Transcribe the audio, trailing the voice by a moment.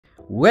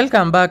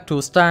Welcome back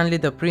to Stanley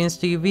the Prince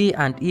TV,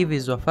 and if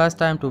it's your first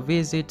time to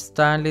visit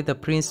Stanley the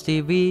Prince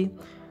TV,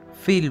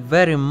 feel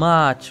very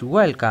much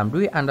welcome. Do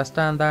we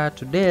understand that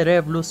today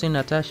Rev Lucy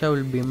Natasha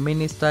will be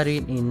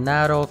ministering in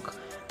Narok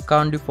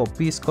County for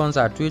Peace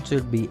concert, which will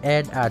be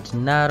held at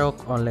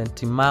Narok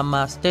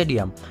Olentimama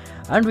Stadium.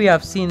 And we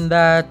have seen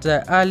that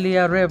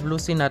earlier Rev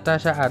Lucy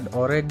Natasha had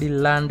already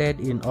landed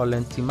in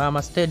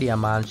Olentimama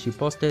Stadium, and she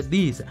posted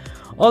this: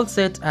 all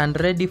set and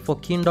ready for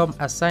kingdom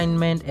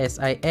assignment as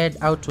I head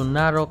out to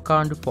Narok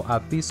County for a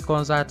peace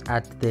concert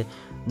at the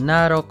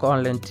Narok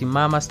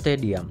Olentimama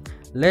Stadium.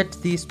 Let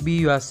this be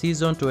your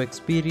season to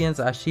experience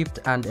a shift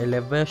and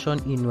elevation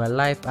in your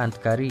life and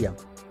career.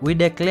 We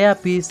declare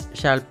peace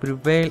shall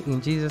prevail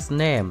in Jesus'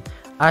 name.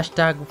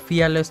 Hashtag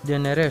fearless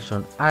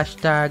generation.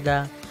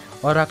 Hashtag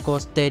Oracle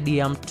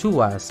Stadium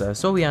Tours.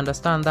 So we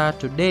understand that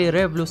today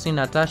Rev Lucy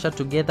Natasha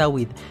together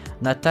with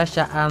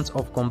Natasha Hands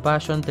of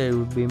Compassion, they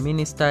will be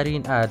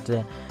ministering at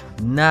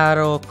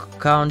Narok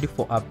County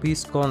for a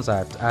peace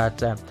concert at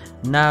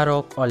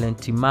Narok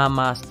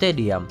Olentimama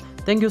Stadium.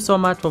 Thank you so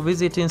much for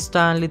visiting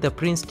Stanley the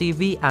Prince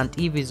TV, and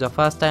if it's your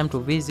first time to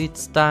visit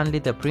Stanley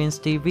the Prince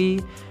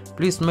TV,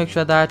 please make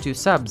sure that you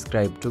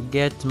subscribe to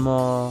get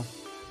more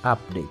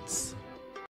updates.